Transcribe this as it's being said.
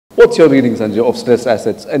what's your reading, Sanjay, of stressed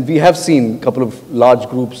assets? And we have seen a couple of large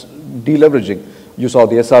groups deleveraging. You saw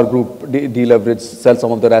the SR group deleverage, sell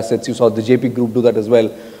some of their assets. You saw the JP group do that as well.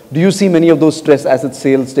 Do you see many of those stressed asset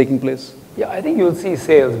sales taking place? Yeah, I think you'll see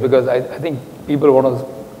sales because I think people want to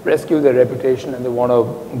rescue their reputation and they want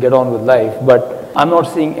to get on with life. But I'm not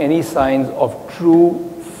seeing any signs of true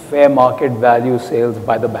fair market value sales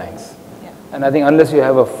by the banks. Yeah. And I think unless you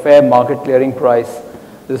have a fair market clearing price,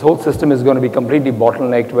 this whole system is going to be completely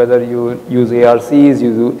bottlenecked, whether you use ARCs,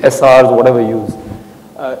 you do SRs, whatever you use.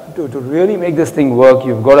 To really make this thing work,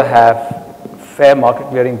 you've got to have fair market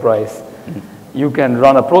clearing price. You can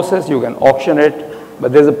run a process, you can auction it,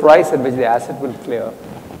 but there's a price at which the asset will clear.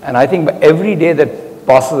 And I think every day that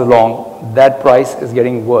passes along, that price is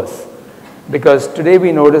getting worse. Because today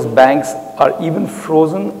we notice banks are even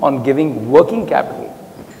frozen on giving working capital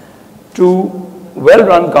to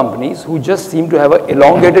well-run companies who just seem to have an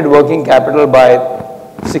elongated working capital by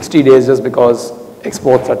 60 days just because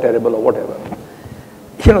exports are terrible or whatever.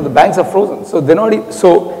 You know, the banks are frozen. So they're not,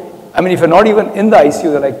 I mean, if you're not even in the ICU,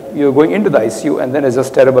 they're like, you're going into the ICU and then it's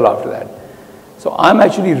just terrible after that. So I'm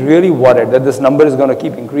actually really worried that this number is going to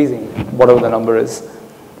keep increasing, whatever the number is.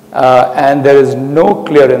 And there is no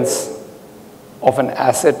clearance of an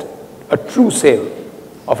asset, a true sale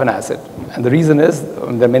of an asset. And the reason is,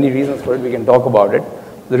 there are many reasons for it, we can talk about it.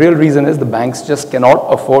 The real reason is the banks just cannot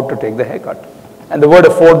afford to take the haircut. And the word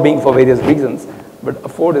afford being for various reasons, but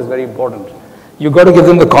afford is very important. You've got to give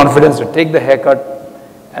them the confidence to take the haircut,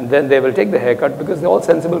 and then they will take the haircut because they're all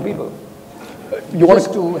sensible people. You want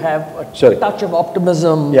to have a touch of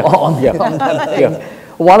optimism on that thing. Yeah.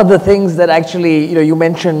 One of the things that actually, you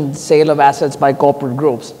mentioned sale of assets by corporate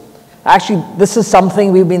groups. Actually, this is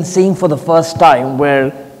something we've been seeing for the first time where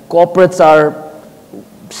corporates are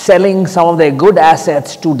selling some of their good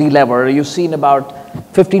assets to delever. You've seen about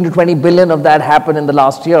 15 to 20 billion of that happen in the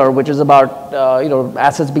last year, which is about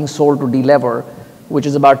assets being sold to delever, which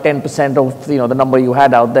is about 10% of the number you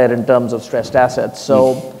had out there in terms of stressed assets.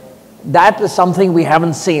 So that is something we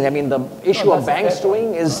haven't seen. I mean, the issue of banks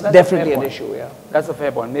doing is definitely an issue. Yeah, that's a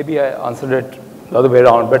fair point. Maybe I answered it the other way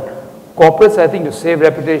around, but corporates, I think, to save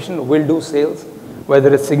reputation, will do sales,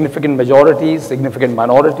 whether it's significant majorities, significant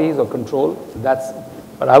minorities, or control.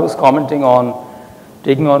 But I was commenting on,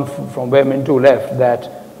 taking on from where Mintu left, that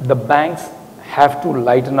the banks have to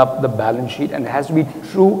lighten up the balance sheet and it has to be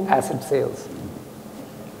true asset sales.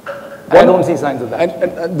 I don't see signs of that.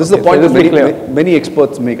 And this is the point that many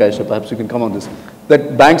experts make, Aisha, perhaps you can come on this,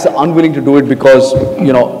 that banks are unwilling to do it because,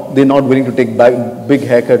 they're not willing to take big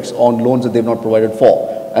haircuts on loans that they've not provided for.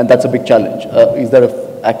 And that's a big challenge. Is that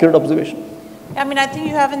an accurate observation? I mean, I think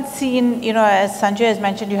you haven't seen, as Sanjay has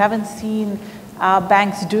mentioned, you haven't seen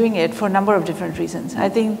banks doing it for a number of different reasons. I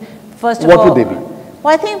think, first of all, what would they be?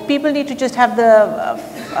 Well, I think people need to just have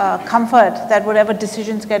the comfort that whatever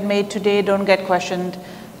decisions get made today don't get questioned,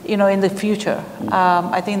 in the future.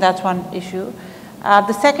 I think that's one issue.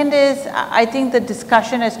 The second is, I think the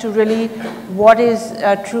discussion as to really what is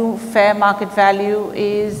true fair market value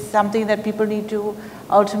is something that people need to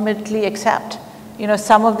ultimately accept.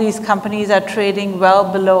 Some of these companies are trading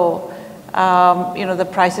well below, the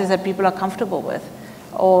prices that people are comfortable with,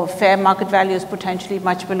 or fair market value is potentially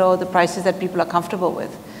much below the prices that people are comfortable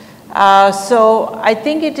with. So I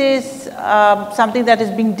think it is something that is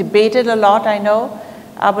being debated a lot, I know,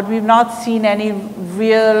 but we've not seen any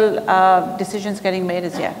real decisions getting made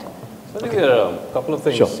as yet. So I think there are a couple of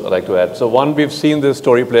things I'd like to add. So one, we've seen this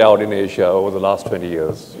story play out in Asia over the last 20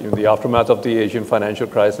 years. In the aftermath of the Asian financial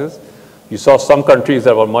crisis, you saw some countries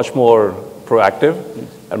that were much more proactive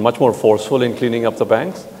and much more forceful in cleaning up the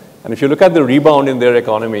banks. And if you look at the rebound in their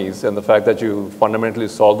economies and the fact that you fundamentally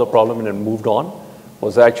solved the problem and then moved on,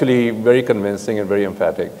 was actually very convincing and very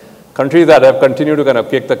emphatic. Countries that have continued to kind of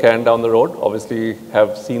kick the can down the road obviously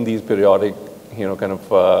have seen these periodic,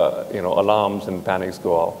 alarms and panics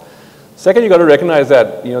go off. Second, you got to recognize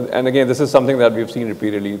that, and again, this is something that we've seen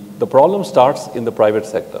repeatedly. The problem starts in the private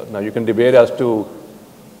sector. Now, you can debate as to,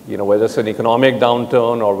 whether it's an economic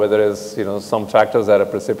downturn or whether it's, some factors that have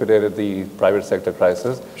precipitated the private sector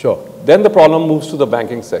crisis. Sure. Then the problem moves to the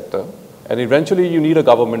banking sector, and eventually you need a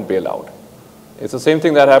government bailout. It's the same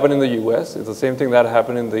thing that happened in the US. It's the same thing that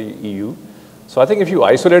happened in the EU. So I think if you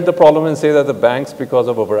isolate the problem and say that the banks, because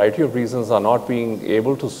of a variety of reasons, are not being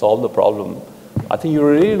able to solve the problem, I think you're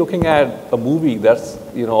really looking at a movie that's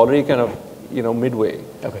already kind of midway.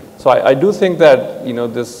 Okay. So I do think that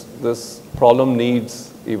this problem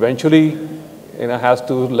needs eventually has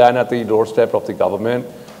to land at the doorstep of the government.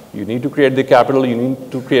 You need to create the capital. You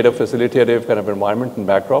need to create a facilitative kind of environment and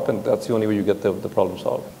backdrop, and that's the only way you get the problem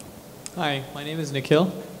solved. Hi, my name is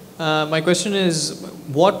Nikhil. My question is,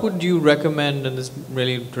 what would you recommend, and this is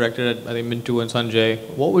really directed at, I think, Mintu and Sanjay,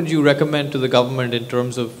 what would you recommend to the government in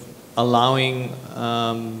terms of allowing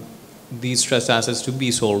these stressed assets to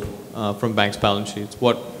be sold from banks' balance sheets?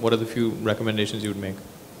 What are the few recommendations you would make?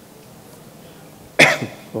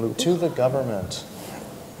 To the government.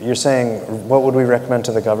 You're saying, what would we recommend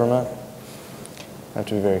to the government? I have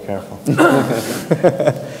to be very careful.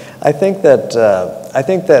 I think that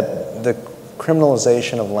the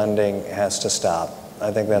criminalization of lending has to stop.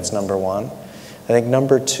 I think that's number one. I think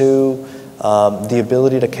number two, the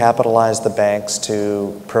ability to capitalize the banks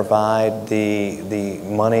to provide the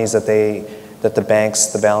monies that the banks,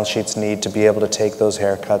 the balance sheets need to be able to take those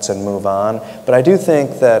haircuts and move on. But I do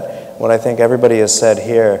think that what I think everybody has said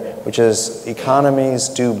here, which is economies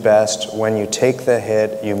do best when you take the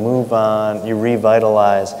hit, you move on, you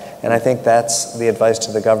revitalize, and I think that's the advice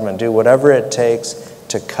to the government. Do whatever it takes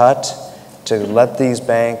to cut, to let these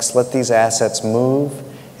banks, let these assets move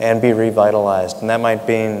and be revitalized. And that might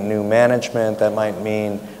mean new management, that might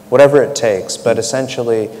mean whatever it takes, but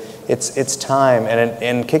essentially it's time,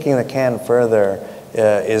 and kicking the can further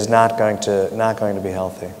is not going to be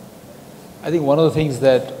healthy. I think one of the things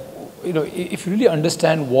that, if you really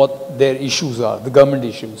understand what their issues are, the government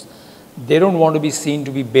issues, they don't want to be seen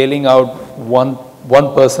to be bailing out one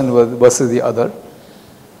person versus the other.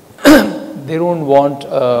 They don't want,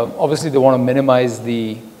 obviously they want to minimize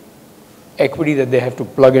the equity that they have to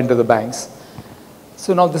plug into the banks.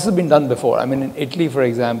 So now this has been done before. I mean, in Italy, for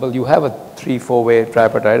example, you have a 3-4-way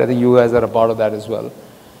tripartite. I think you guys are a part of that as well.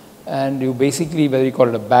 And you basically, whether you call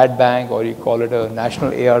it a bad bank or you call it a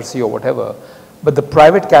national ARC or whatever, but the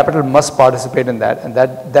private capital must participate in that, and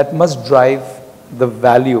that must drive the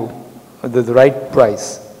value, the right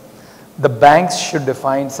price. The banks should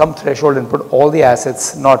define some threshold and put all the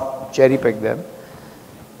assets, not cherry pick them.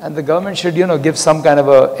 And the government should, give some kind of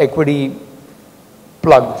a equity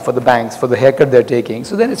plug for the banks, for the haircut they're taking.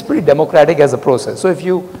 So then it's pretty democratic as a process. So if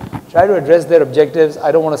you try to address their objectives,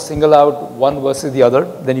 I don't want to single out one versus the other,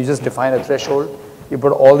 then you just define a threshold. You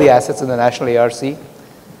put all the assets in the national ARC.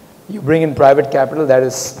 You bring in private capital that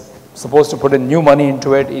is supposed to put in new money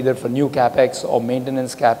into it, either for new capex or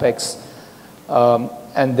maintenance capex.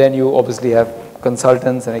 And then you obviously have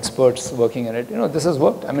consultants and experts working in it. This has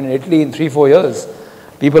worked. I mean, in Italy, in 3-4 years,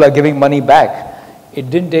 people are giving money back. It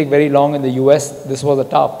didn't take very long in the US. This was the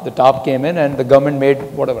top. The top came in and the government made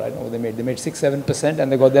whatever, I don't know what they made. They made 6-7% and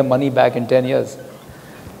they got their money back in 10 years.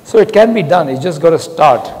 So it can be done. It's just got to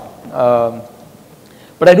start.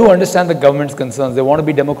 But I do understand the government's concerns. They want to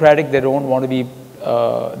be democratic. They don't want to be,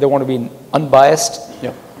 they want to be unbiased.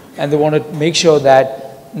 Yeah. And they want to make sure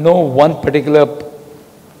that no one particular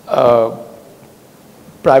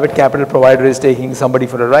private capital provider is taking somebody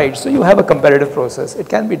for a ride. So you have a competitive process. It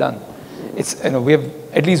can be done. It's,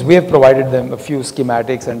 at least we have provided them a few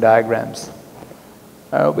schematics and diagrams.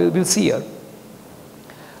 We'll see here.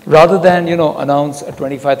 Rather than, announce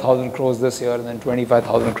 25,000 crores this year and then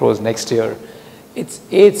 25,000 crores next year,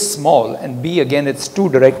 it's small, and B, again, it's too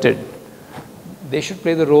directed. They should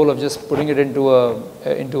play the role of just putting it into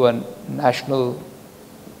a national.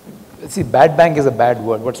 See, bad bank is a bad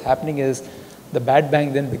word. What's happening is the bad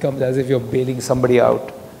bank then becomes as if you're bailing somebody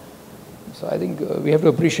out. So I think we have to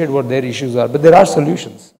appreciate what their issues are, but there are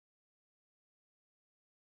solutions.